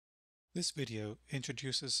This video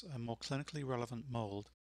introduces a more clinically relevant mold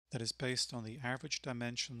that is based on the average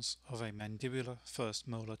dimensions of a mandibular first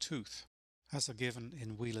molar tooth, as are given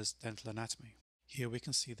in Wheeler's dental anatomy. Here we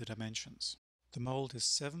can see the dimensions. The mold is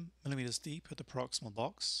 7 mm deep at the proximal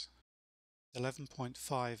box,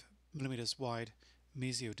 11.5 mm wide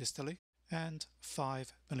mesiodistally, and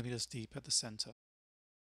 5 mm deep at the center.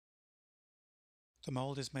 The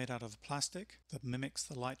mold is made out of plastic that mimics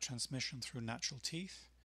the light transmission through natural teeth.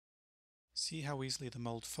 See how easily the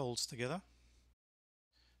mold folds together,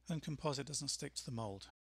 and composite doesn't stick to the mold.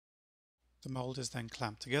 The mold is then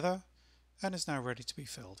clamped together and is now ready to be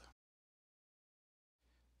filled.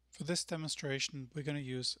 For this demonstration, we're going to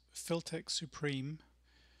use Filtek Supreme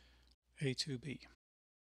A2B.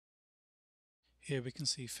 Here we can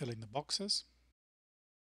see filling the boxes,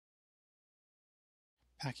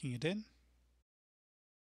 packing it in,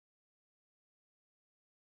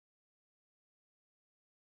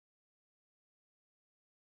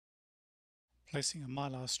 placing a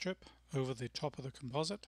mylar strip over the top of the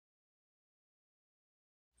composite,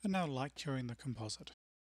 and now light curing the composite.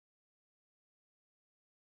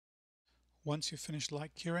 Once you've finished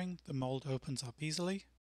light curing, the mold opens up easily.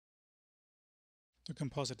 The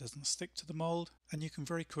composite doesn't stick to the mold, and you can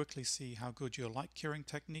very quickly see how good your light curing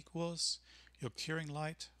technique was, your curing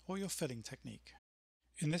light, or your filling technique.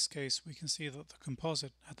 In this case, we can see that the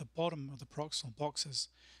composite at the bottom of the proximal boxes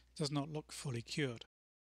does not look fully cured.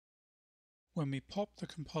 When we pop the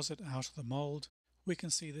composite out of the mold, we can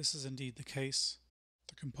see this is indeed the case.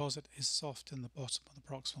 The composite is soft in the bottom of the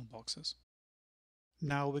proximal boxes.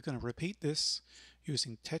 Now we're going to repeat this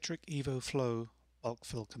using Tetric Evo Flow bulk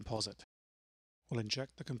fill composite. We'll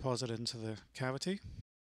inject the composite into the cavity.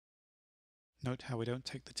 Note how we don't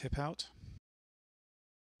take the tip out.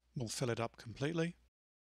 We'll fill it up completely.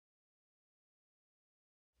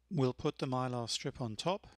 We'll put the mylar strip on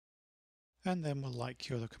top, and then we'll light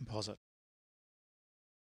cure the composite.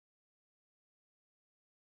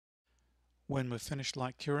 When we've finished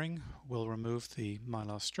light curing, we'll remove the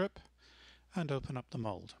mylar strip and open up the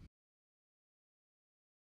mold.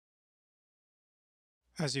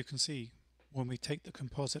 As you can see, when we take the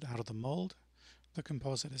composite out of the mold, the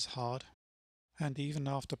composite is hard, and even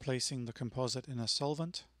after placing the composite in a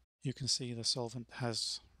solvent, you can see the solvent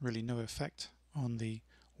has really no effect on the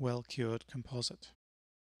well-cured composite.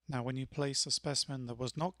 Now, when you place a specimen that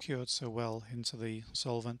was not cured so well into the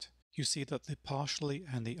solvent, you see that the partially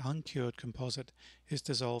and the uncured composite is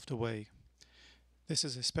dissolved away. This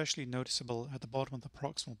is especially noticeable at the bottom of the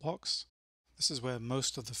proximal box. This is where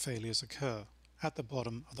most of the failures occur, at the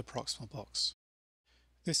bottom of the proximal box.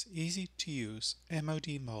 This easy-to-use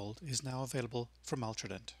MOD mold is now available from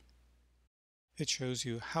Ultradent. It shows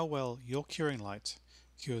you how well your curing light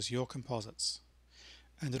cures your composites,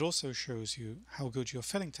 and it also shows you how good your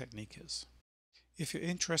filling technique is. If you're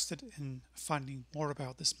interested in finding more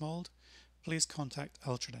about this mold, please contact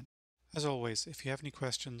Ultradent. As always, if you have any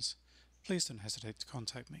questions, please don't hesitate to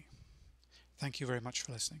contact me. Thank you very much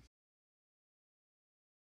for listening.